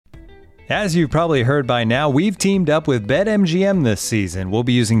As you've probably heard by now, we've teamed up with BetMGM this season. We'll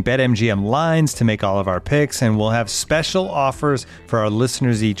be using BetMGM lines to make all of our picks, and we'll have special offers for our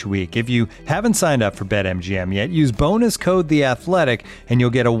listeners each week. If you haven't signed up for BetMGM yet, use bonus code The Athletic, and you'll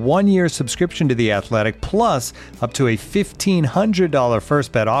get a 1-year subscription to The Athletic, plus up to a $1,500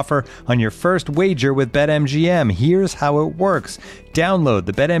 first bet offer on your first wager with BetMGM. Here's how it works. Download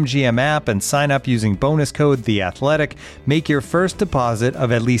the BetMGM app and sign up using bonus code The Athletic. Make your first deposit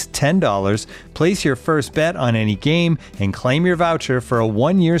of at least $10. Place your first bet on any game and claim your voucher for a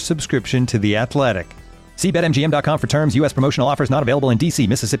 1-year subscription to The Athletic. See BetMGM.com for terms. U.S. promotional offers not available in D.C.,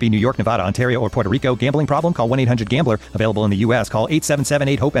 Mississippi, New York, Nevada, Ontario, or Puerto Rico. Gambling problem? Call 1-800-GAMBLER. Available in the U.S. Call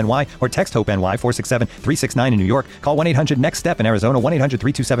 877-8-HOPE-NY or text HOPE-NY 467-369 in New York. Call 1-800-NEXT-STEP in Arizona.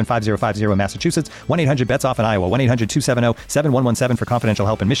 1-800-327-5050 in Massachusetts. 1-800-BETS-OFF in Iowa. 1-800-270-7117 for confidential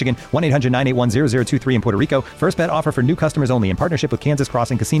help in Michigan. 1-800-981-0023 in Puerto Rico. First bet offer for new customers only in partnership with Kansas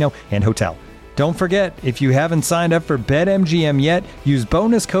Crossing Casino and Hotel. Don't forget, if you haven't signed up for BetMGM yet, use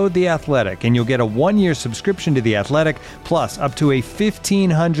bonus code The Athletic, and you'll get a 1-year subscription to The Athletic, plus up to a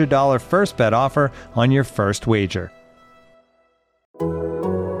 $1,500 first bet offer on your first wager.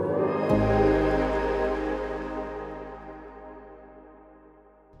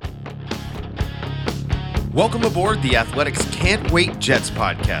 Welcome aboard the Athletics Can't Wait Jets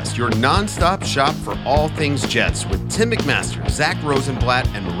podcast, your nonstop shop for all things Jets with Tim McMaster, Zach Rosenblatt,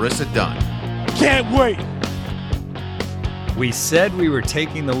 and Marissa Dunn. Can't wait. We said we were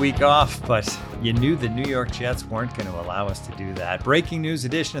taking the week off, but you knew the New York Jets weren't going to allow us to do that. Breaking news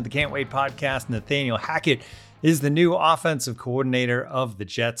edition of the Can't Wait podcast. Nathaniel Hackett is the new offensive coordinator of the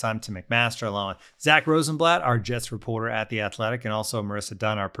Jets. I'm Tim McMaster, along with Zach Rosenblatt, our Jets reporter at The Athletic, and also Marissa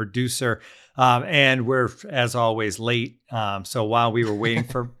Dunn, our producer. And we're, as always, late. So while we were waiting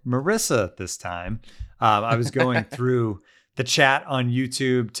for Marissa this time, I was going through the chat on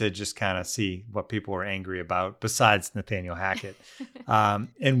YouTube to just kind of see what people were angry about besides Nathaniel Hackett.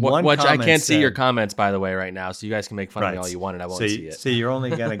 And one which I can't said, see your comments, by the way, right now. So you guys can make fun of me all you want, and I won't see it. So you're only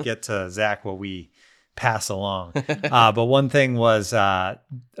going to get to Zach what we pass along. But one thing was,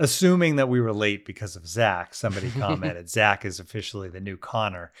 assuming that we were late because of Zach, somebody commented, Zach is officially the new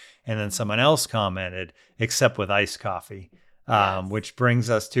Connor. And then someone else commented, except with iced coffee. Yes. Which brings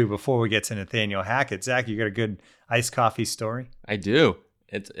us to, before we get to Nathaniel Hackett, Zach, you got a good iced coffee story? I do.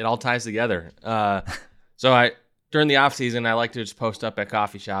 It all ties together. So during the off season, I like to just post up at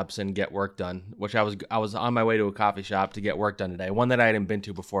coffee shops and get work done. Which I was on my way to a coffee shop to get work done today. One that I hadn't been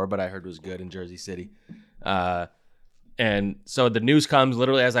to before, but I heard was good in Jersey City. And so the news comes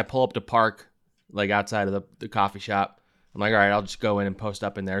literally as I pull up to park, like outside of the coffee shop. I'm like, all right, I'll just go in and post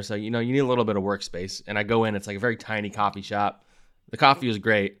up in there. So, you need a little bit of workspace. And I go in, it's like a very tiny coffee shop. The coffee was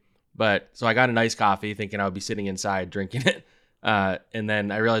great, but so I got a nice coffee thinking I would be sitting inside drinking it. And then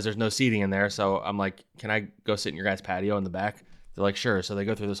I realized there's no seating in there. So I'm like, can I go sit in your guys' patio in the back? They're like, sure. So they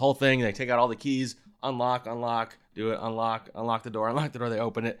go through this whole thing. They take out all the keys, unlock, do it, unlock the door. They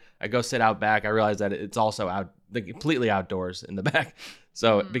open it. I go sit out back. I realize that it's also completely outdoors in the back.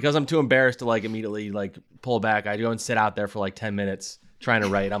 So because I'm too embarrassed to immediately pull back, I go and sit out there for 10 minutes trying to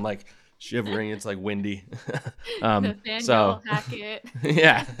write. I'm like shivering. It's windy. Nathaniel Hackett.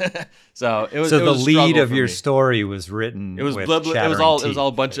 Yeah. So it was. So it the was a lead of for your me. story was written. It was with it was all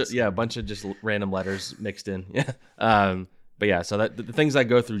a bunch teeth, of a bunch of just random letters mixed in. Yeah. But yeah, so the things I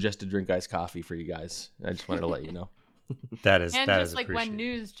go through just to drink iced coffee for you guys. I just wanted to let you know. That is and that just is when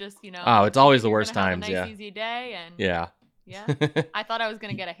news just Oh, it's always the you're worst gonna have times. a nice, Yeah. easy day and Yeah. I thought I was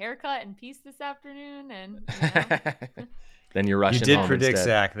gonna get a haircut in peace this afternoon, and Then you're rushing. You did home predict, instead.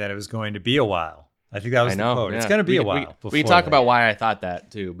 Zach, that it was going to be a while. I think that was the quote. Yeah. It's going to be a while. We can before talk that. about why I thought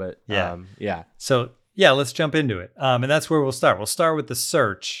that too, but Yeah. yeah. So yeah, let's jump into it. And that's where we'll start. We'll start with the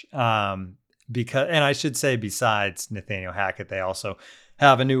search. Because, and I should say, besides Nathaniel Hackett, they also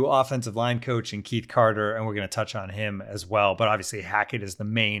have a new offensive line coach in Keith Carter, and we're going to touch on him as well. But obviously, Hackett is the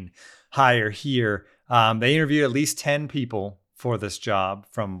main hire here. They interviewed at least 10 people for this job,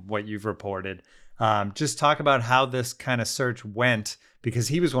 from what you've reported. Just talk about how this kind of search went, because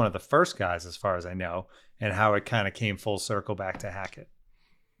he was one of the first guys, as far as I know, and how it kind of came full circle back to Hackett.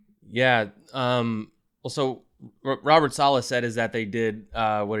 Yeah. Well, so Robert Saleh said is that they did,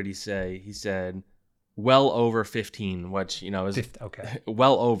 what did he say? He said well over 15, which, is okay.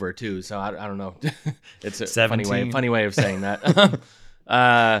 Well over too. So I don't know. It's a 17. funny way of saying that.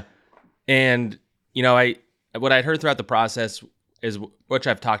 And, what I'd heard throughout the process is, which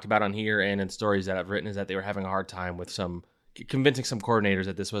I've talked about on here and in stories that I've written, is that they were having a hard time with convincing some coordinators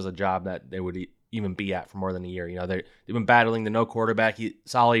that this was a job that they would even be at for more than a year. They've been battling the no quarterback.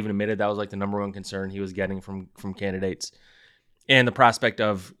 Saleh even admitted that was the number one concern he was getting from candidates. and the prospect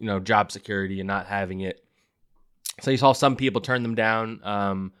of, job security and not having it. So you saw some people turn them down.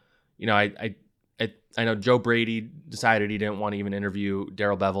 I know Joe Brady decided he didn't want to even interview.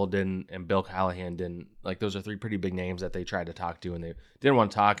 Darrell Bevell didn't, and Bill Callahan didn't. Like, those are three pretty big names that they tried to talk to, and they didn't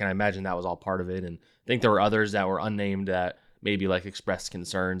want to talk. And I imagine that was all part of it. And I think there were others that were unnamed that maybe like expressed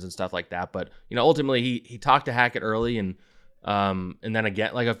concerns and stuff like that. But ultimately he talked to Hackett early, and then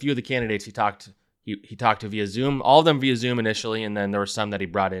again, like a few of the candidates he talked to via Zoom, all of them via Zoom initially, and then there were some that he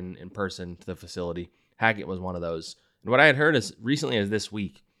brought in person to the facility. Hackett was one of those. And what I had heard as recently as this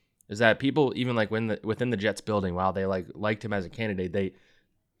week is that people, even like within the Jets building, while they liked him as a candidate,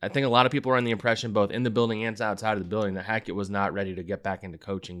 I think a lot of people were in the impression, both in the building and outside of the building, that Hackett was not ready to get back into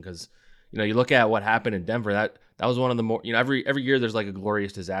coaching. Because you look at what happened in Denver, that was one of the more, every year there's like a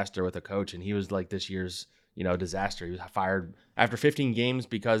glorious disaster with a coach, and he was like this year's disaster. He was fired after 15 games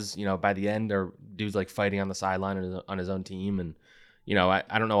because by the end there dudes like fighting on the sideline on his own team, and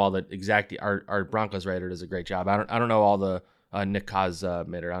I don't know all the exact. Our Broncos writer does a great job. I don't know all the. Nick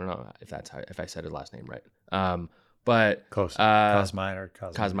Kosmider. I don't know if I said his last name right. But close.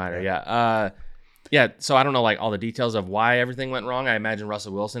 Kosmider. Yeah. So I don't know like all the details of why everything went wrong. I imagine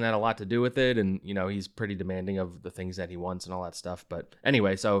Russell Wilson had a lot to do with it, and he's pretty demanding of the things that he wants and all that stuff. But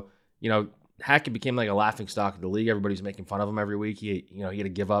anyway, so Hackett became like a laughingstock of the league. Everybody's making fun of him every week. He had to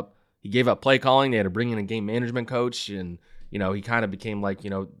give up. He gave up play calling. They had to bring in a game management coach, and he kind of became like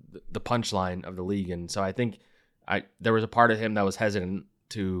the punchline of the league. And so I think. There was a part of him that was hesitant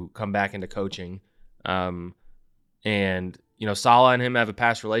to come back into coaching. And Saleh and him have a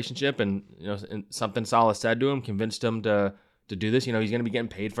past relationship, and, and something Saleh said to him convinced him to do this. He's going to be getting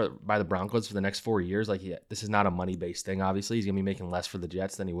paid by the Broncos for the next 4 years. Like, this is not a money-based thing, obviously. He's going to be making less for the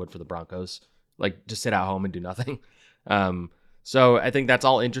Jets than he would for the Broncos. Like, just sit at home and do nothing. So I think that's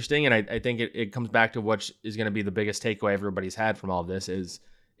all interesting, and I think it comes back to what is going to be the biggest takeaway everybody's had from all of this is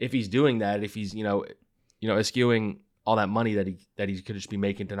if he's doing that, if he's, eschewing all that money that he could just be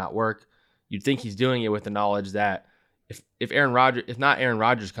making to not work, you'd think he's doing it with the knowledge that if not Aaron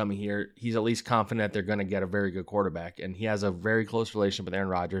Rodgers coming here, he's at least confident that they're going to get a very good quarterback. And he has a very close relationship with Aaron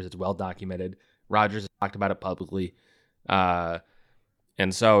Rodgers. It's well documented. Rodgers has talked about it publicly. And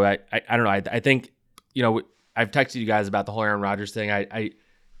so I don't know. I think, I've texted you guys about the whole Aaron Rodgers thing.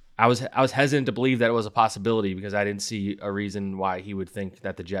 I was hesitant to believe that it was a possibility because I didn't see a reason why he would think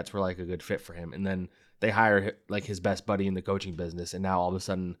that the Jets were like a good fit for him. And then they hire like his best buddy in the coaching business, and now all of a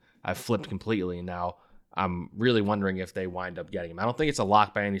sudden I've flipped completely, and now I'm really wondering if they wind up getting him. I don't think it's a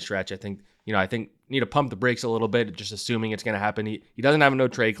lock by any stretch. I think need to pump the brakes a little bit, just assuming it's going to happen. He doesn't have a no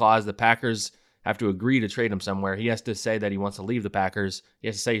trade clause. The Packers have to agree to trade him somewhere. He has to say that he wants to leave the Packers. He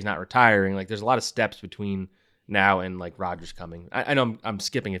has to say he's not retiring. Like, there's a lot of steps between now and like Rodgers coming. I know I'm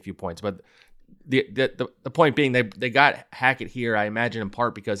skipping a few points, but the point being they got Hackett here, I imagine in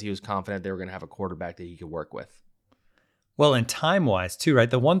part because he was confident they were going to have a quarterback that he could work with. Well, and time-wise too, right?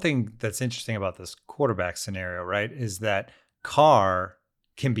 The one thing that's interesting about this quarterback scenario, right, is that Carr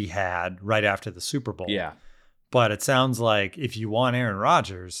can be had right after the Super Bowl. Yeah. But it sounds like if you want Aaron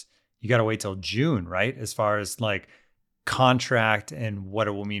Rodgers, you got to wait till June, right? As far as like contract and what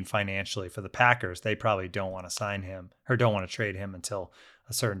it will mean financially for the Packers. They probably don't want to sign him or don't want to trade him until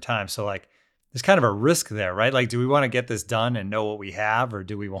a certain time. So like, there's kind of a risk there, right? Like, do we want to get this done and know what we have, or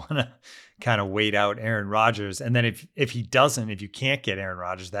do we want to kind of wait out Aaron Rodgers? And then if you can't get Aaron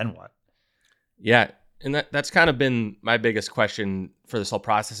Rodgers, then what? Yeah, and that's kind of been my biggest question for this whole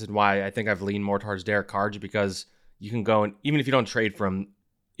process, and why I think I've leaned more towards Derek Carr, because you can go and even if you don't trade for him,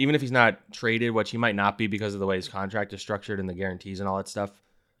 even if he's not traded, which he might not be because of the way his contract is structured and the guarantees and all that stuff,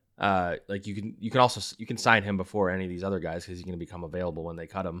 like you can sign him before any of these other guys because he's going to become available when they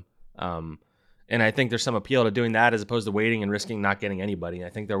cut him. And I think there's some appeal to doing that as opposed to waiting and risking not getting anybody. I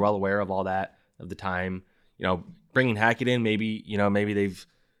think they're well aware of all that, of the time. Bringing Hackett in, maybe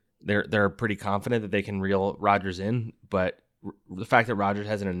they're pretty confident that they can reel Rodgers in. But the fact that Rodgers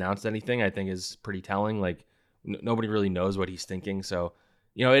hasn't announced anything, I think, is pretty telling. Like, nobody really knows what he's thinking. So,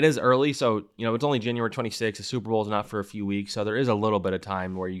 it is early. So, it's only January 26th. The Super Bowl is not for a few weeks. So there is a little bit of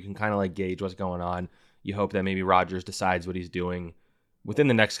time where you can kind of like gauge what's going on. You hope that maybe Rodgers decides what he's doing within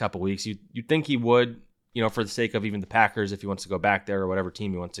the next couple of weeks. You'd think he would, for the sake of even the Packers, if he wants to go back there or whatever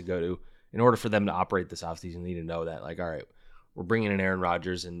team he wants to go to, in order for them to operate this offseason, they need to know that, like, all right, we're bringing in Aaron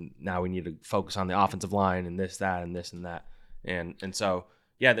Rodgers, and now we need to focus on the offensive line and this, that, and this and that. And so,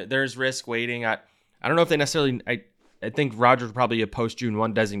 yeah, there's risk waiting. I don't know if they necessarily. I think Rodgers would probably a post June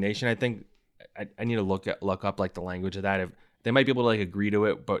 1 designation. I think I need to look up like the language of that. If they might be able to like agree to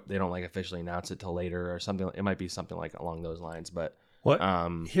it, but they don't like officially announce it till later or something. It might be something like along those lines, but. What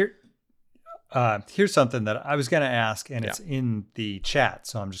here? here's something that I was going to ask, and it's in the chat,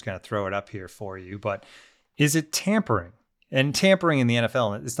 so I'm just going to throw it up here for you. But is it tampering? And tampering in the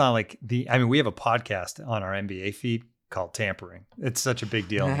NFL, it's not like we have a podcast on our NBA feed called Tampering. It's such a big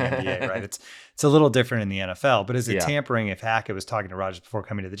deal in the NBA, right? It's a little different in the NFL, but is it tampering if Hackett was talking to Rodgers before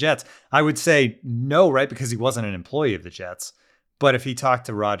coming to the Jets? I would say no, right? Because he wasn't an employee of the Jets. But if he talked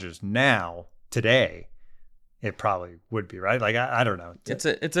to Rodgers now, today, it probably would be, right? Like, I don't know. It's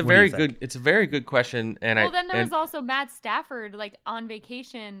a very good question. And then there was also Matt Stafford, like, on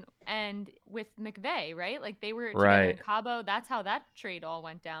vacation and with McVay, right? Like, they were together in Cabo. That's how that trade all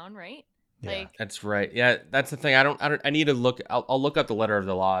went down, right? Yeah. Like, that's right. Yeah, that's the thing. I need to look. I'll look up the letter of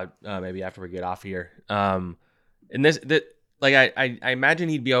the law maybe after we get off here. And I imagine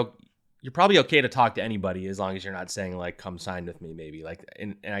he'd be. You're probably okay to talk to anybody as long as you're not saying like, "Come sign with me," maybe. Like,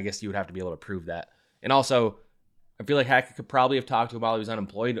 and I guess you would have to be able to prove that. And also, I feel like Hackett could probably have talked to him while he was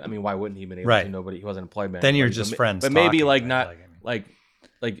unemployed. I mean, why wouldn't he have been able to? He wasn't employed. Then you're just friends. But maybe like not like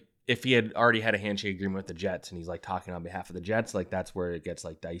if he had already had a handshake agreement with the Jets and he's like talking on behalf of the Jets, like that's where it gets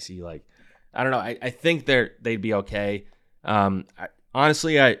like dicey. Like, I don't know. I think they'd be okay.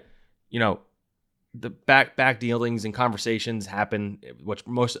 Honestly, the back dealings and conversations happen, which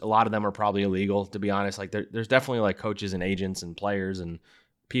a lot of them are probably illegal, to be honest. Like there's definitely like coaches and agents and players and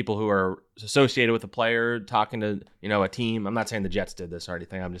people who are associated with a player talking to, a team. I'm not saying the Jets did this or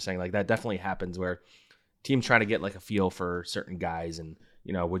anything. I'm just saying like that definitely happens where teams trying to get like a feel for certain guys and,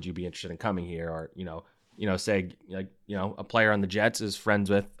 would you be interested in coming here? Or, say like, a player on the Jets is friends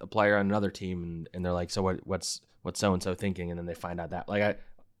with a player on another team and they're like, so what's so-and-so thinking? And then they find out that like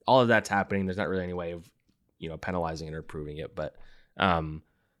all of that's happening. There's not really any way of, penalizing it or proving it. But, I'm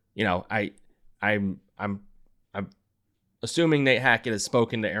assuming Nate Hackett has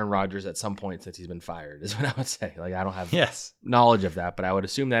spoken to Aaron Rodgers at some point since he's been fired is what I would say. Like, I don't have knowledge of that, but I would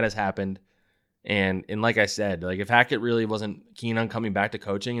assume that has happened. And like I said, like if Hackett really wasn't keen on coming back to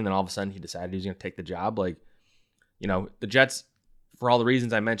coaching and then all of a sudden he decided he was going to take the job, like, the Jets, for all the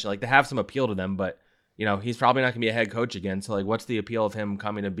reasons I mentioned, like they have some appeal to them, but, he's probably not going to be a head coach again. So like, what's the appeal of him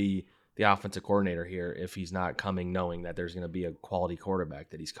coming to be the offensive coordinator here if he's not coming knowing that there's going to be a quality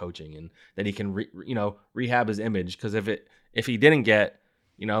quarterback that he's coaching and that he can, rehab his image? Because if he didn't get,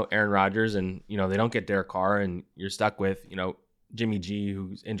 Aaron Rodgers and, they don't get Derek Carr and you're stuck with, Jimmy G,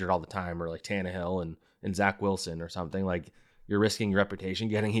 who's injured all the time, or like Tannehill and Zach Wilson or something, like you're risking your reputation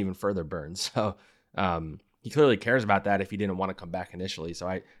getting even further burned. So he clearly cares about that if he didn't want to come back initially. So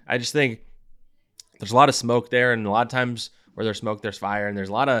I just think there's a lot of smoke there, and a lot of times where there's smoke, there's fire, and there's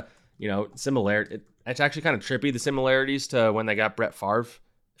a lot of, similarity. It's actually kind of trippy, the similarities to when they got Brett Favre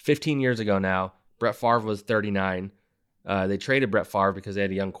 15 years ago now. Brett Favre was 39. They traded Brett Favre because they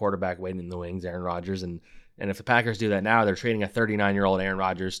had a young quarterback waiting in the wings, Aaron Rodgers, and if the Packers do that now, they're trading a 39-year-old Aaron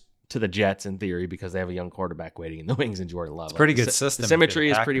Rodgers to the Jets in theory because they have a young quarterback waiting in the wings in Jordan Love. It's a pretty good system. The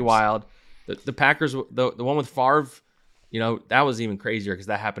symmetry is pretty wild. The Packers, the one with Favre, that was even crazier because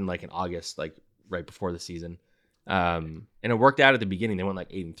that happened like in August, like right before the season. And it worked out at the beginning. They went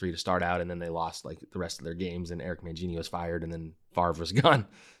like 8-3 to start out, and then they lost like the rest of their games, and Eric Mangini was fired, and then Favre was gone.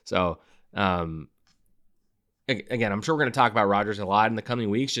 So, again, I'm sure we're going to talk about Rodgers a lot in the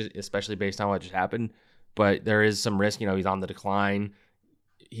coming weeks, especially based on what just happened. But there is some risk, he's on the decline.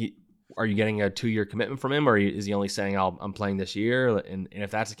 Are you getting a 2-year commitment from him, or is he only saying I'm playing this year? And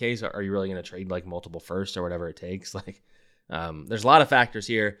if that's the case, are you really going to trade like multiple firsts or whatever it takes? Like, there's a lot of factors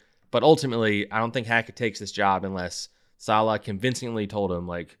here, but ultimately, I don't think Hackett takes this job unless Saleh convincingly told him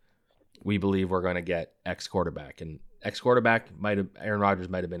like, we believe we're going to get X quarterback, and X quarterback Aaron Rodgers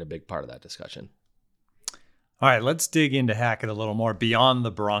might have been a big part of that discussion. All right, let's dig into Hackett a little more beyond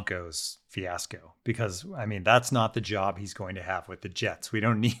the Broncos fiasco, because that's not the job he's going to have with the Jets.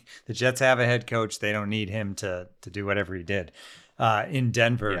 The Jets have a head coach. They don't need him to do whatever he did in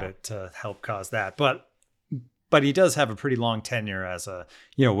Denver to help cause that. But he does have a pretty long tenure as a,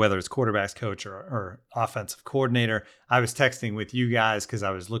 whether it's quarterback's coach or offensive coordinator. I was texting with you guys because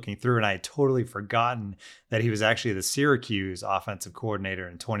I was looking through and I had totally forgotten that he was actually the Syracuse offensive coordinator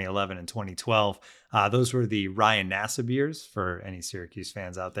in 2011 and 2012. Those were the Ryan Nassib years for any Syracuse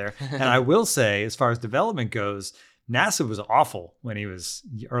fans out there. And I will say, as far as development goes, Nassib was awful when he was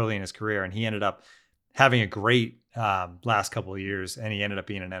early in his career, and he ended up having a great last couple of years, and he ended up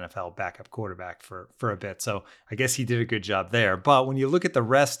being an NFL backup quarterback for a bit. So I guess he did a good job there. But when you look at the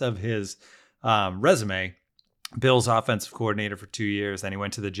rest of his resume, Bills offensive coordinator for 2 years, then he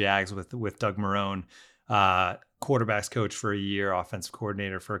went to the Jags with Doug Marrone, quarterbacks coach for a year, offensive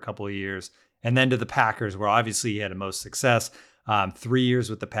coordinator for a couple of years, and then to the Packers, where obviously he had the most success. 3 years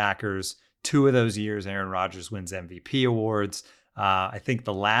with the Packers. 2 of those years, Aaron Rodgers wins MVP awards. I think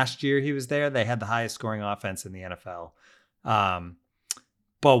the last year he was there, they had the highest scoring offense in the NFL.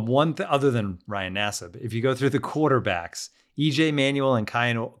 But other than Ryan Nassib, if you go through the quarterbacks, EJ Manuel and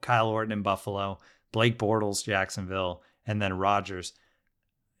Kyle Orton in Buffalo, Blake Bortles, Jacksonville, and then Rodgers.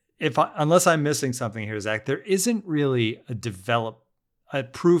 Unless I'm missing something here, Zach, there isn't really a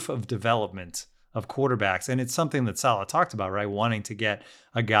proof of development of quarterbacks. And it's something that Saleh talked about, right? Wanting to get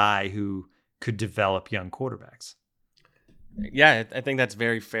a guy who could develop young quarterbacks. Yeah, I think that's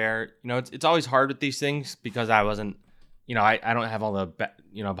very fair. It's always hard with these things because I wasn't, I don't have all the,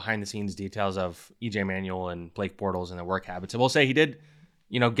 behind the scenes details of EJ Manuel and Blake Bortles and their work habits. I will say he did,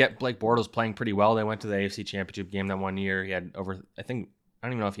 get Blake Bortles playing pretty well. They went to the AFC Championship game that one year. He had over, I don't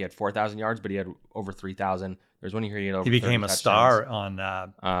even know if he had 4,000 yards, but he had over 3,000. There's one year he had over. He became a star on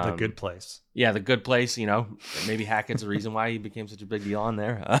The Good Place. Yeah, The Good Place. Maybe Hackett's the reason why he became such a big deal on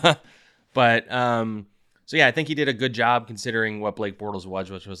there. But so yeah, I think he did a good job considering what Blake Bortles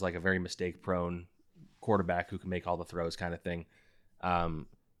was, which was like a very mistake-prone quarterback who can make all the throws kind of thing.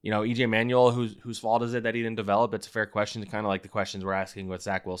 EJ Manuel, whose fault is it that he didn't develop? It's a fair question, kind of like the questions we're asking with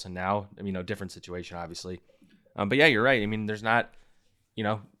Zach Wilson now. Different situation, obviously. But yeah, you're right. There's not.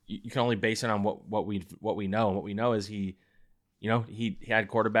 You can only base it on what we know, and what we know is he had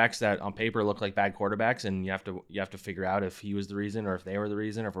quarterbacks that on paper look like bad quarterbacks, and you have to figure out if he was the reason or if they were the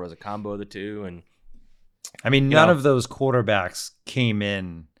reason or if it was a combo of the two. And none of those quarterbacks came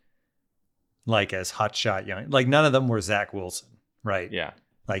in like as hotshot young. Like none of them were Zach Wilson, right? Yeah.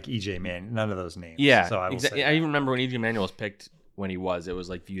 Like EJ Manuel, none of those names. Yeah. So I even remember when EJ Manuel was picked when he was, it was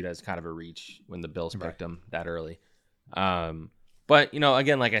like viewed as kind of a reach when the Bills picked him that early. But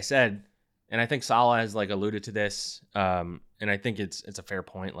again, like I said, and I think Saleh has like alluded to this, and I think it's a fair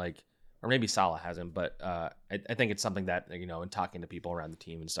point. Like, or maybe Saleh hasn't, but I think it's something that in talking to people around the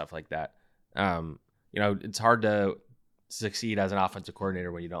team and stuff like that, it's hard to succeed as an offensive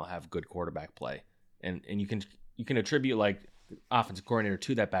coordinator when you don't have good quarterback play, and you can attribute like offensive coordinator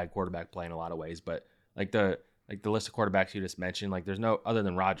to that bad quarterback play in a lot of ways, but like the list of quarterbacks you just mentioned, like there's no other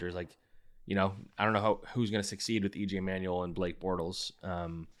than Rodgers, like. I don't know who's going to succeed with EJ Manuel and Blake Bortles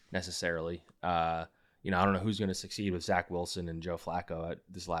necessarily. I don't know who's going to succeed with Zach Wilson and Joe Flacco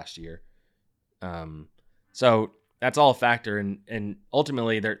this last year. So that's all a factor, and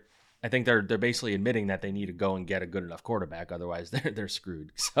ultimately I think they're basically admitting that they need to go and get a good enough quarterback, otherwise they're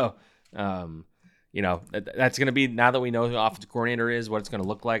screwed. So that's going to be, now that we know who the offensive coordinator is, what it's going to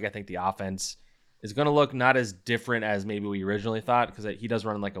look like. I think the offense is going to look not as different as maybe we originally thought, because he does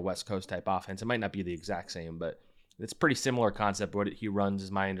run like a West Coast type offense. It might not be the exact same, but it's pretty similar concept. What he runs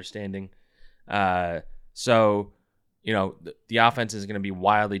is my understanding. So the offense is going to be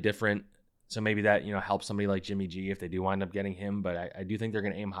wildly different. So maybe that, helps somebody like Jimmy G if they do wind up getting him. But I do think they're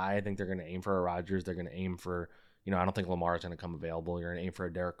going to aim high. I think they're going to aim for a Rodgers. They're going to aim for, I don't think Lamar is going to come available. You're going to aim for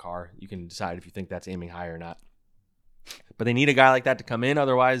a Derek Carr. You can decide if you think that's aiming high or not. But they need a guy like that to come in.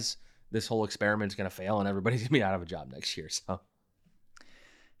 Otherwise, this whole experiment is going to fail and everybody's going to be out of a job next year. So,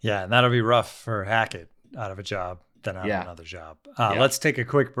 yeah, and that'll be rough for Hackett, out of a job, then out of another job. Let's take a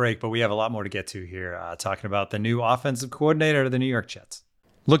quick break, but we have a lot more to get to here, talking about the new offensive coordinator of the New York Jets.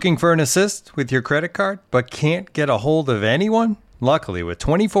 Looking for an assist with your credit card, but can't get a hold of anyone? Luckily, with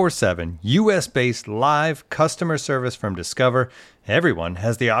 24/7 U.S.-based live customer service from Discover, everyone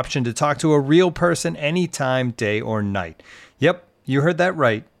has the option to talk to a real person anytime, day or night. Yep, you heard that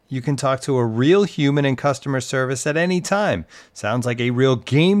right. You can talk to a real human in customer service at any time. Sounds like a real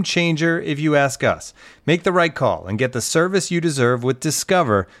game changer if you ask us. Make the right call and get the service you deserve with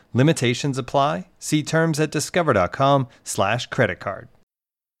Discover. Limitations apply. See terms at discover.com/creditcard.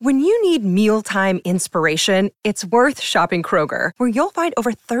 When you need mealtime inspiration, it's worth shopping Kroger, where you'll find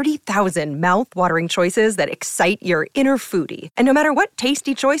over 30,000 mouth-watering choices that excite your inner foodie. And no matter what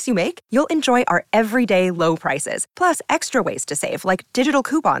tasty choice you make, you'll enjoy our everyday low prices, plus extra ways to save, like digital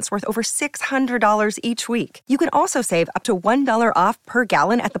coupons worth over $600 each week. You can also save up to $1 off per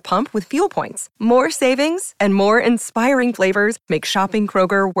gallon at the pump with fuel points. More savings and more inspiring flavors make shopping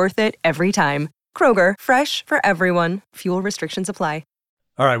Kroger worth it every time. Kroger, fresh for everyone. Fuel restrictions apply.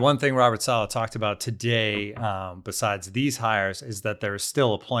 All right, one thing Robert Saleh talked about today, besides these hires, is that there's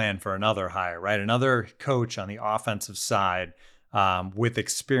still a plan for another hire, right? Another coach on the offensive side with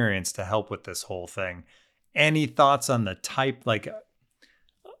experience to help with this whole thing. Any thoughts on the type, like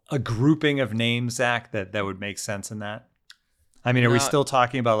a grouping of names, Zach, that would make sense in that? I mean, are we still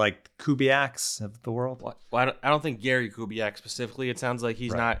talking about like Kubiaks of the world? Well, I don't think Gary Kubiak specifically. It sounds like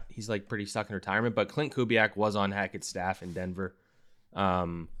he's not. He's like pretty stuck in retirement. But Clint Kubiak was on Hackett's staff in Denver.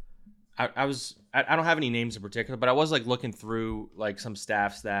 I don't have any names in particular, but I was like looking through like some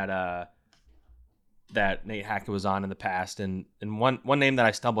staffs that that Nate Hackett was on in the past. And one name that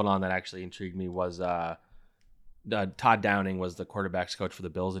I stumbled on that actually intrigued me was Todd Downing was the quarterbacks coach for the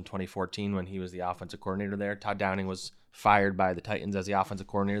Bills in 2014 when he was the offensive coordinator there. Todd Downing was fired by the Titans as the offensive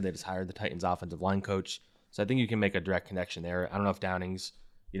coordinator. They just hired the Titans offensive line coach. So I think you can make a direct connection there. I don't know if Downing's,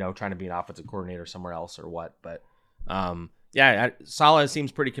 trying to be an offensive coordinator somewhere else or what, but Saleh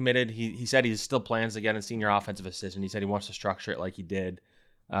seems pretty committed. He said he still plans to get a senior offensive assistant. He said he wants to structure it like he did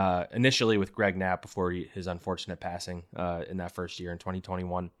initially with Greg Knapp before his unfortunate passing in that first year in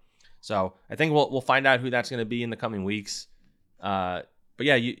 2021. So I think we'll find out who that's going to be in the coming weeks. But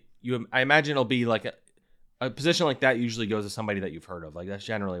yeah, I imagine it'll be like a position like that usually goes to somebody that you've heard of. Like that's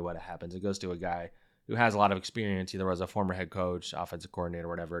generally what happens. It goes to a guy who has a lot of experience, either as a former head coach, offensive coordinator,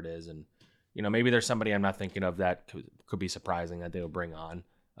 whatever it is. And, maybe there's somebody I'm not thinking of that could be surprising that they'll bring on.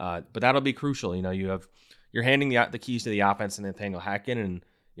 But that'll be crucial. You're handing the keys to the offense to Nathaniel Hackett, and,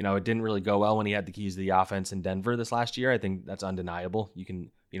 it didn't really go well when he had the keys to the offense in Denver this last year. I think that's undeniable. You can,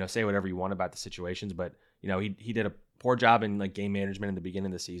 say whatever you want about the situations, but, he did a poor job in like game management in the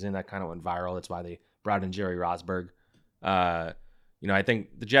beginning of the season. That kind of went viral. That's why they brought in Jerry Rosburg. I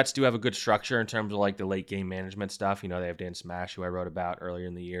think the Jets do have a good structure in terms of like the late game management stuff. They have Dan Smash, who I wrote about earlier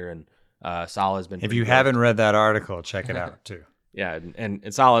in the year, and Saleh has been. If you haven't read that article, check it out too. Yeah,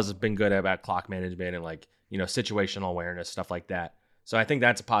 and Saleh has been good about clock management and like situational awareness, stuff like that. So I think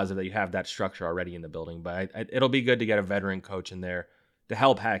that's a positive that you have that structure already in the building. But it'll be good to get a veteran coach in there to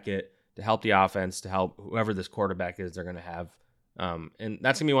help Hackett, to help the offense, to help whoever this quarterback is they're going to have. And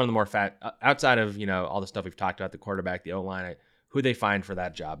that's going to be one of the more outside of, all the stuff we've talked about, the quarterback, the O-line, who they find for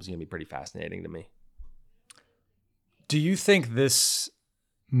that job is going to be pretty fascinating to me. Do you think this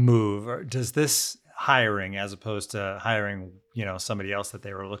move, or does this hiring, as opposed to hiring, somebody else that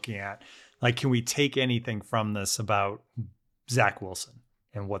they were looking at, like, can we take anything from this about Zach Wilson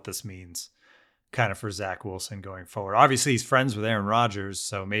and what this means kind of for Zach Wilson going forward? Obviously he's friends with Aaron Rodgers.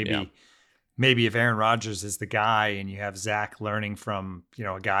 So maybe if Aaron Rodgers is the guy and you have Zach learning from,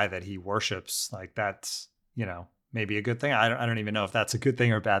 a guy that he worships, like that's, maybe a good thing. I don't even know if that's a good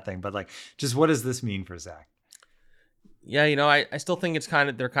thing or a bad thing, but like, just what does this mean for Zach? Yeah, I still think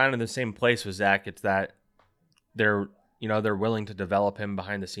they're kind of in the same place with Zach. It's that they're willing to develop him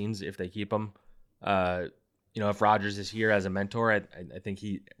behind the scenes if they keep him. If Rodgers is here as a mentor, I think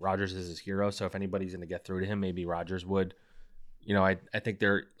Rodgers is his hero. So if anybody's going to get through to him, maybe Rodgers would. I think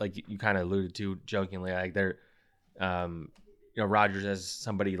they're, like you kind of alluded to jokingly, like they're, Rodgers as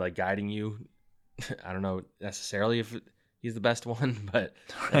somebody like guiding you. I don't know necessarily if he's the best one, but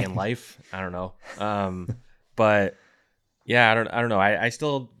like in life, I don't know. But yeah, I don't know. I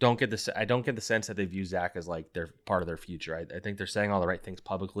still don't get this. I don't get the sense that they view Zach as like they're part of their future. I think they're saying all the right things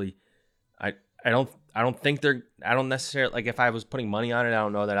publicly. I don't necessarily, like, if I was putting money on it, I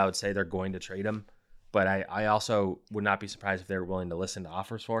don't know that I would say they're going to trade him, but I also would not be surprised if they were willing to listen to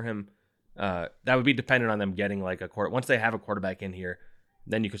offers for him. That would be dependent on them getting like once they have a quarterback in here,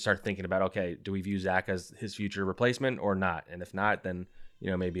 then you could start thinking about, okay, do we view Zach as his future replacement or not? And if not, then,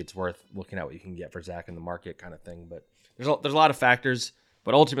 maybe it's worth looking at what you can get for Zach in the market kind of thing. But there's a lot of factors,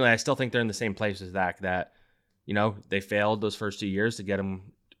 but ultimately I still think they're in the same place as Zach, that, they failed those first 2 years to get him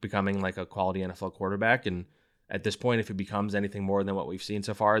becoming like a quality NFL quarterback. And at this point, if it becomes anything more than what we've seen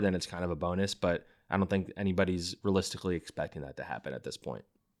so far, then it's kind of a bonus, but I don't think anybody's realistically expecting that to happen at this point.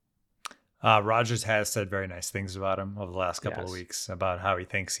 Rodgers has said very nice things about him over the last couple of weeks, about how he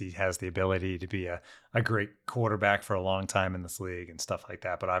thinks he has the ability to be a great quarterback for a long time in this league and stuff like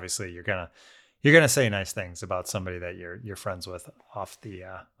that. But obviously you're gonna say nice things about somebody that you're friends with off the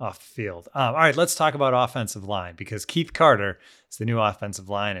field. All right, let's talk about offensive line, because Keith Carter is the new offensive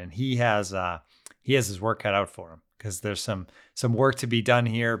line, and he has his work cut out for him, because there's some work to be done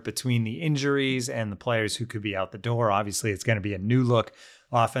here between the injuries and the players who could be out the door. Obviously, it's going to be a new look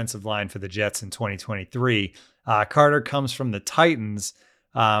offensive line for the Jets in 2023. Carter comes from the Titans.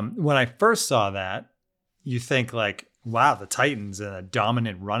 When I first saw that, you think like, wow, the Titans and a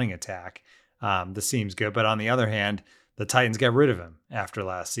dominant running attack. This seems good. But on the other hand, the Titans got rid of him after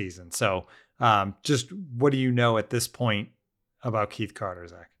last season. So just what do you know at this point about Keith Carter,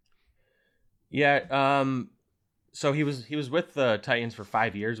 Zach? Yeah. So he was with the Titans for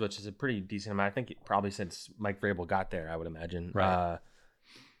 5 years, which is a pretty decent amount. I think probably since Mike Vrabel got there, I would imagine. Right.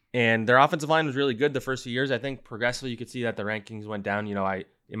 And their offensive line was really good the first 2 years. I think progressively you could see that the rankings went down.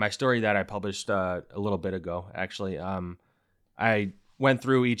 In my story that I published a little bit ago, actually, I went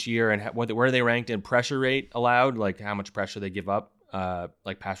through each year and where they ranked in pressure rate allowed, like how much pressure they give up,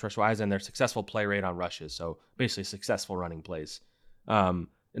 like pass rush wise, and their successful play rate on rushes. So basically successful running plays. And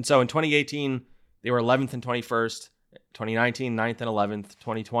so in 2018, they were 11th and 21st, 2019, 9th and 11th,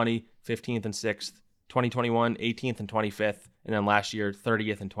 2020, 15th and 6th, 2021, 18th and 25th, and then last year,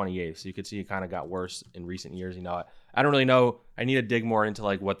 30th and 28th. So you could see it kind of got worse in recent years. I don't really know. I need to dig more into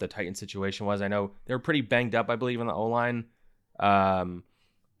like what the Titans situation was. I know they were pretty banged up, I believe, on the O-line.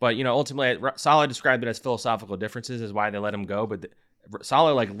 But, ultimately, Saleh described it as philosophical differences is why they let him go. But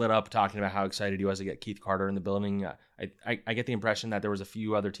Saleh like lit up talking about how excited he was to get Keith Carter in the building. I get the impression that there was a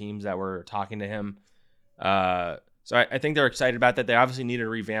few other teams that were talking to him. So I think they're excited about that. They obviously needed a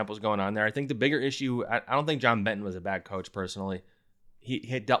revamp what's going on there. I think the bigger issue, I don't think John Benton was a bad coach personally.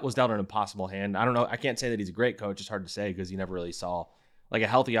 He was dealt an impossible hand. I don't know. I can't say that he's a great coach. It's hard to say because you never really saw like a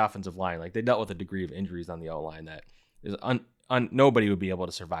healthy offensive line. Like they dealt with a degree of injuries on the O-line that is nobody would be able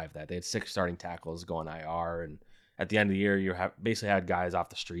to survive that. They had 6 starting tackles going IR, and at the end of the year, you basically had guys off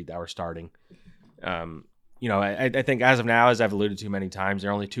the street that were starting. I think as of now, as I've alluded to many times,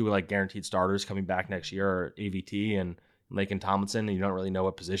 there are only 2 like guaranteed starters coming back next year, are AVT and Laken Tomlinson, and you don't really know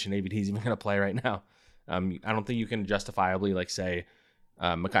what position AVT is even going to play right now. I don't think you can justifiably like say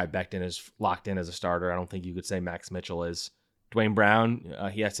Mekhi Becton is locked in as a starter. I don't think you could say Max Mitchell is. Dwayne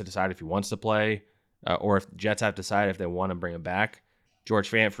Brown, he has to decide if he wants to play, or if Jets have to decide if they want to bring him back. George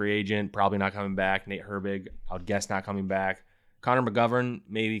Fant, free agent, probably not coming back. Nate Herbig, I would guess not coming back. Connor McGovern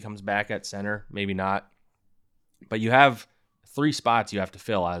maybe comes back at center, maybe not. But you have 3 spots you have to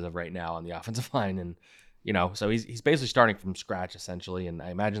fill as of right now on the offensive line. And, so he's basically starting from scratch essentially. And I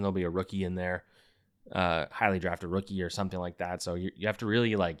imagine there'll be a rookie in there, highly drafted rookie or something like that. So you have to really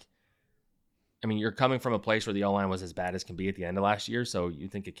you're coming from a place where the O-line was as bad as can be at the end of last year. So you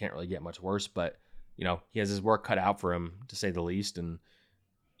think it can't really get much worse, but he has his work cut out for him to say the least. And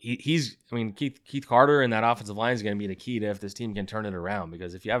Keith Carter and that offensive line is going to be the key to if this team can turn it around,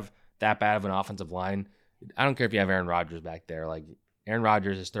 because if you have that bad of an offensive line, I don't care if you have Aaron Rodgers back there. Like Aaron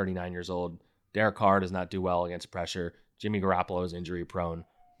Rodgers is 39 years old. Derek Carr does not do well against pressure. Jimmy Garoppolo is injury prone.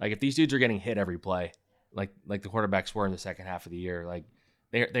 Like if these dudes are getting hit every play, like the quarterbacks were in the second half of the year, like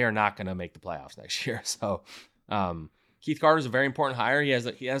they are not going to make the playoffs next year. So Keith Carter is a very important hire. He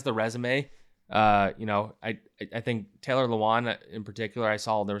has the resume. I think Taylor Lewan in particular, I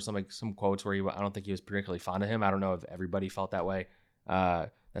saw there was some quotes where I don't think he was particularly fond of him. I don't know if everybody felt that way.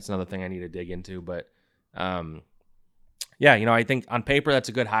 That's another thing I need to dig into, but I think on paper that's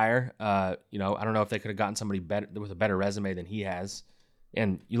a good hire. I don't know if they could have gotten somebody better with a better resume than he has.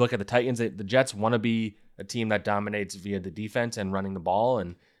 And you look at the Titans, the Jets want to be a team that dominates via the defense and running the ball,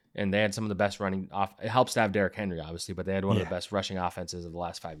 and they had some of the best running off. It helps to have Derrick Henry, obviously, but they had one of the best rushing offenses of the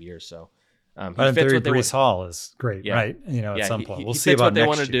last 5 years. So, but in theory, Breece Hall is great, right? At some point, we'll see about what they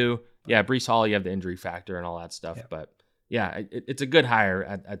want to do. Yeah, Breece Hall, you have the injury factor and all that stuff, but it's a good hire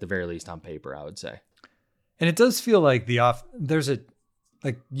at the very least on paper, I would say. And it does feel like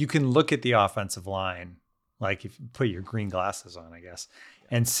you can look at the offensive line, like if you put your green glasses on, I guess,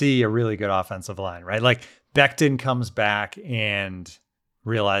 and see a really good offensive line, right? Like Becton comes back and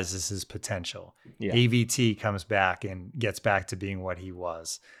realizes his potential. Yeah. AVT comes back and gets back to being what he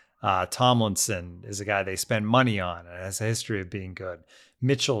was. Tomlinson is a guy they spend money on and has a history of being good.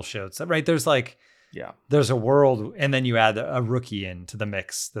 Mitchell showed stuff, right? There's a world, and then you add a rookie into the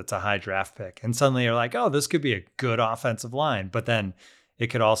mix that's a high draft pick, and suddenly you're like, oh, this could be a good offensive line, but then it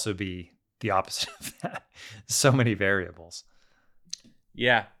could also be the opposite of that. So many variables.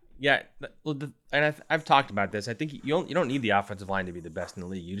 Yeah. And I've talked about this. I think you don't need the offensive line to be the best in the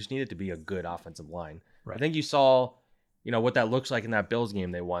league. You just need it to be a good offensive line. Right. I think you saw, what that looks like in that Bills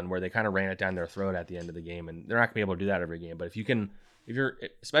game they won, where they kind of ran it down their throat at the end of the game, and they're not gonna be able to do that every game. But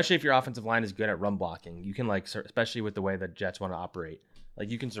especially if your offensive line is good at run blocking, you can especially with the way that Jets want to operate,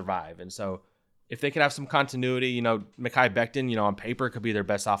 you can survive. And so if they could have some continuity, Mekhi Becton, on paper could be their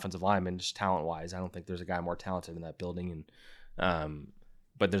best offensive lineman, just talent wise. I don't think there's a guy more talented in that building. And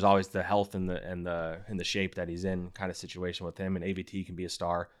but there's always the health and the shape that he's in kind of situation with him, and AVT can be a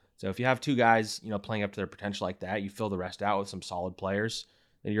star. So if you have 2 guys, playing up to their potential like that, you fill the rest out with some solid players,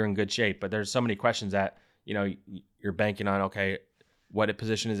 then you're in good shape. But there's so many questions that, you're banking on, okay, what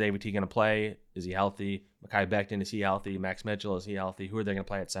position is AVT going to play? Is he healthy? Mekhi Becton, is he healthy? Max Mitchell, is he healthy? Who are they going to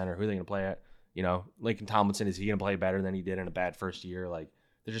play at center? Who are they going to play at? Laken Tomlinson, is he going to play better than he did in a bad first year?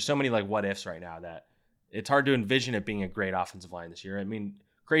 There's just so many what ifs right now that it's hard to envision it being a great offensive line this year. I mean,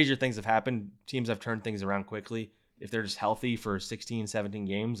 crazier things have happened. Teams have turned things around quickly. If they're just healthy for 16, 17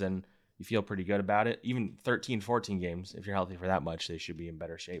 games, and you feel pretty good about it, even 13, 14 games, if you're healthy for that much, they should be in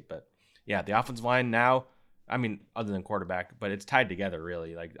better shape. But yeah, the offensive line now, I mean, other than quarterback, but it's tied together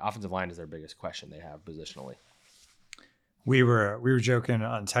really. The offensive line is their biggest question they have positionally. We were joking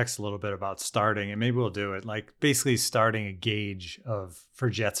on text a little bit about starting, and maybe we'll do it, basically starting a gauge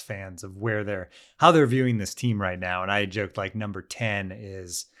for Jets fans of how they're viewing this team right now. And I joked number 10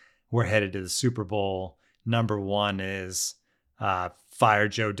 is we're headed to the Super Bowl. Number one is fire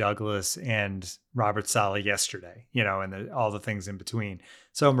Joe Douglas and Robert Saleh yesterday, and all the things in between.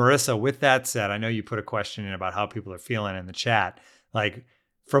 So Marissa, with that said, I know you put a question in about how people are feeling in the chat. Like,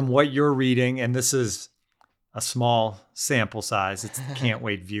 from what you're reading, and this is a small sample size, it's the Can't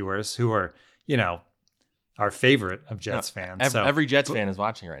Wait viewers who are, our favorite of Jets fans. Every Jets fan is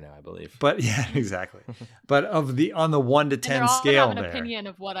watching right now, I believe. But yeah, exactly. But on the 1 to 10 scale, have an opinion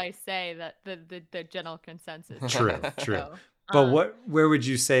of what I say, that the general consensus. True. So, but where would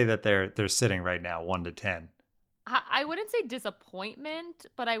you say that they're sitting right now, 1 to 10? I wouldn't say disappointment,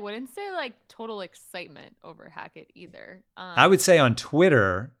 but I wouldn't say like total excitement over Hackett either. I would say on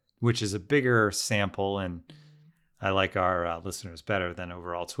Twitter, which is a bigger sample, and I like our listeners better than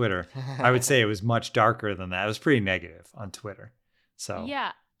overall Twitter, I would say it was much darker than that. It was pretty negative on Twitter. So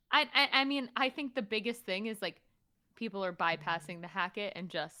yeah, I mean, I think the biggest thing is like people are bypassing the Hackett and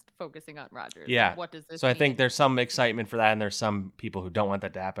just focusing on Rodgers. Yeah. What does this mean? I think there's some excitement for that, and there's some people who don't want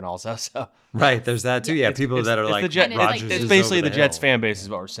that to happen also. So right, there's that too. Yeah, people that are like, Rodgers it's is basically over the Jets fan base is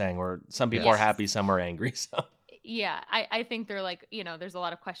what we're saying. Where some people are happy, some are angry. So. Yeah, I think they're like, there's a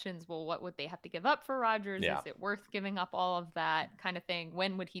lot of questions. Well, what would they have to give up for Rodgers? Yeah. Is it worth giving up all of that kind of thing?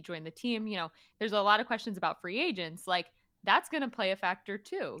 When would he join the team? There's a lot of questions about free agents. Like, that's going to play a factor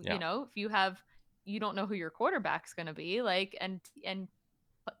too. Yeah. If you don't know who your quarterback's going to be, like, and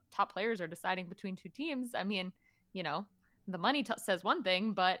top players are deciding between two teams. I mean, the money says one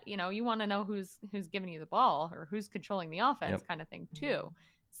thing, but you want to know who's giving you the ball or who's controlling the offense, kind of thing too.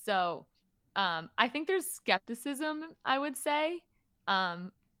 So. I think there's skepticism, I would say.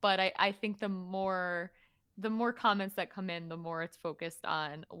 But I think the more comments that come in, the more it's focused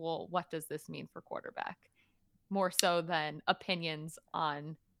on, well, what does this mean for quarterback? More so than opinions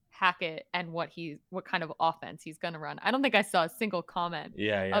on Hackett and what kind of offense he's going to run. I don't think I saw a single comment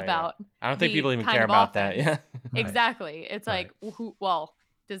about. Yeah. I don't think people even care about offense. That. Yeah. Exactly. It's like,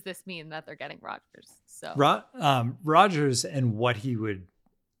 does this mean that they're getting Rodgers? So Rodgers and what he would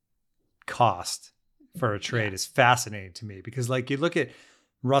cost for a trade is fascinating to me, because like you look at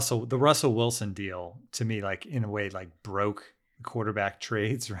the Russell Wilson deal, to me, like in a way, like broke quarterback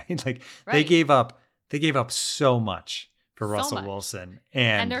trades, right? Like they gave up so much for Russell Wilson,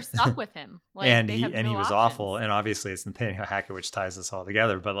 and they're stuck with him. Like, and he was options. awful. And obviously it's Nathaniel Hackett, which ties this all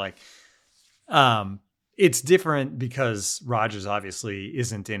together. But like, it's different because Rodgers obviously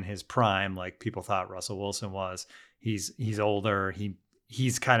isn't in his prime like people thought Russell Wilson was. He's older.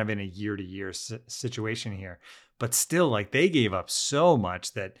 He's kind of in a year-to-year situation here, but still, like, they gave up so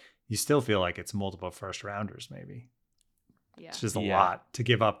much that you still feel like it's multiple first rounders, maybe. Yeah. It's just a lot to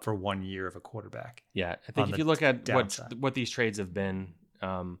give up for 1 year of a quarterback. Yeah. I think if you look at what these trades have been,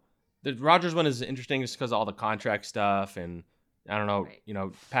 the Rodgers one is interesting just because of all the contract stuff. And I don't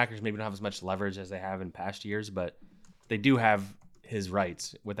know, Packers maybe don't have as much leverage as they have in past years, but they do have his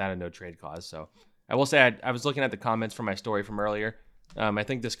rights without a no trade clause. So I will say I was looking at the comments from my story from earlier. I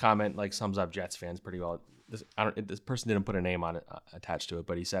think this comment like sums up Jets fans pretty well. This person didn't put a name on it attached to it,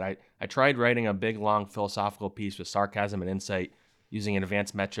 but he said, I tried writing a big, long philosophical piece with sarcasm and insight using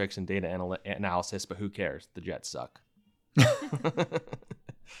advanced metrics and data analysis, but who cares? The Jets suck.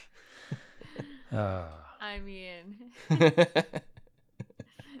 I mean.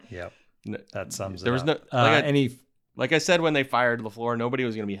 Yep. That sums it there was up. Like I said, when they fired LaFleur, nobody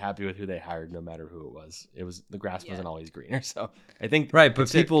was going to be happy with who they hired, no matter who it was. The grass wasn't always greener. So I think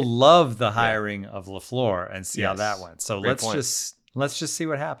but people love the hiring of LaFleur and see how that went. So let's just see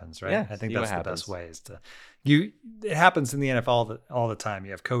what happens, right? Yeah, I think that's the best way is to it happens in the NFL all the time.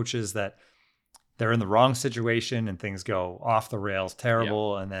 You have coaches that they're in the wrong situation and things go off the rails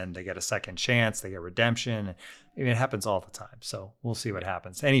terrible, and then they get a second chance, they get redemption. I mean, it happens all the time. So we'll see what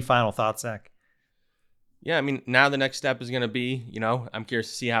happens. Any final thoughts, Zach? Yeah, I mean, now the next step is going to be, I'm curious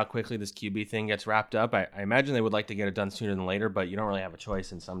to see how quickly this QB thing gets wrapped up. I imagine they would like to get it done sooner than later, but you don't really have a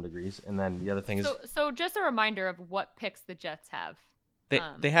choice in some degrees. And then the other thing is... So just a reminder of what picks the Jets have.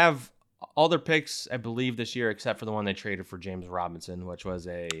 They have all their picks, I believe, this year, except for the one they traded for James Robinson, which was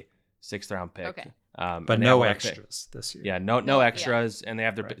a 6th-round pick. Okay. But no extras this year. Yeah, no extras, and they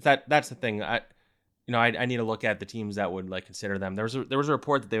have their... Right. That's the thing. I need to look at the teams that would consider them. There was a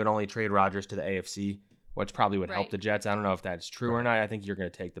report that they would only trade Rodgers to the AFC, which probably would help the Jets. I don't know if that's true or not. I think you're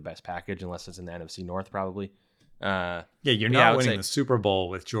going to take the best package unless it's in the NFC North, probably. You're not winning the Super Bowl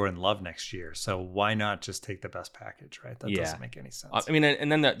with Jordan Love next year, so why not just take the best package, right? That doesn't make any sense. I mean,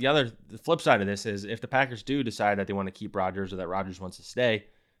 and then the flip side of this is if the Packers do decide that they want to keep Rodgers or that Rodgers wants to stay,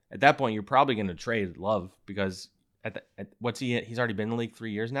 at that point you're probably going to trade Love because he's already been in the league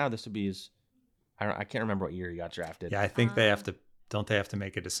 3 years now. This would be his. I can't remember what year he got drafted. Yeah, I think they have to Don't they have to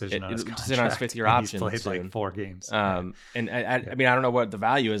make a decision on his contract? Decision on his fifth-year And option He's played soon. like 4 games. And I mean, I don't know what the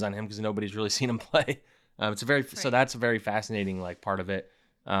value is on him because nobody's really seen him play. It's a very so that's a very fascinating like part of it.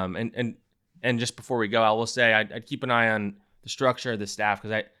 And just before we go, I will say I'd keep an eye on the structure of the staff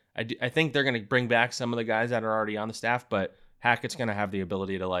because I think they're going to bring back some of the guys that are already on the staff, but Hackett's going to have the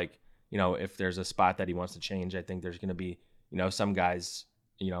ability to like, you know, if there's a spot that he wants to change, I think there's going to be, you know, some guys,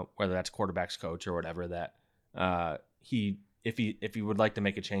 you know, whether that's quarterback's coach or whatever, that if he would like to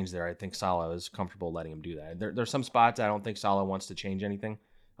make a change there, I think Saleh is comfortable letting him do that. There's some spots I don't think Saleh wants to change anything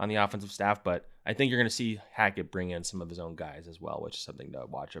on the offensive staff, but I think you're going to see Hackett bring in some of his own guys as well, which is something to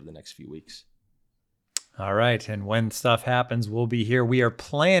watch over the next few weeks. All right. And when stuff happens, we'll be here. We are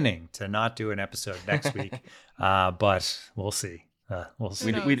planning to not do an episode next week, but we'll see. We'll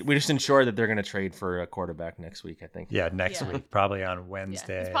see. We just ensure that they're going to trade for a quarterback next week, I think. Yeah, next week, probably on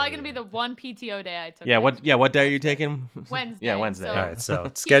Wednesday. It's probably going to be the one PTO day I took. What day are you taking? Wednesday. Yeah, Wednesday. So all right,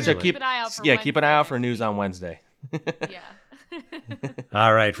 so schedule. Keep an eye out for keep an eye out for news on Wednesday. Yeah.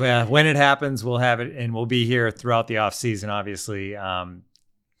 All right. Well, when it happens, we'll have it, and we'll be here throughout the off season. Obviously,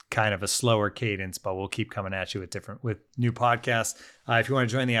 kind of a slower cadence, but we'll keep coming at you with new podcasts. If you want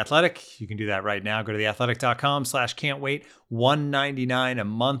to join The Athletic, you can do that right now. Go to theathletic.com/can't wait. $1.99 a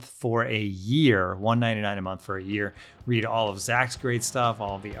month for a year. $1.99 a month for a year. Read all of Zach's great stuff,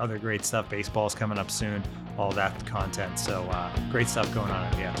 all of the other great stuff. Baseball's coming up soon, all that content. So great stuff going on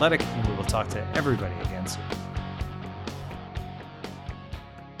at The Athletic, and we will talk to everybody again soon.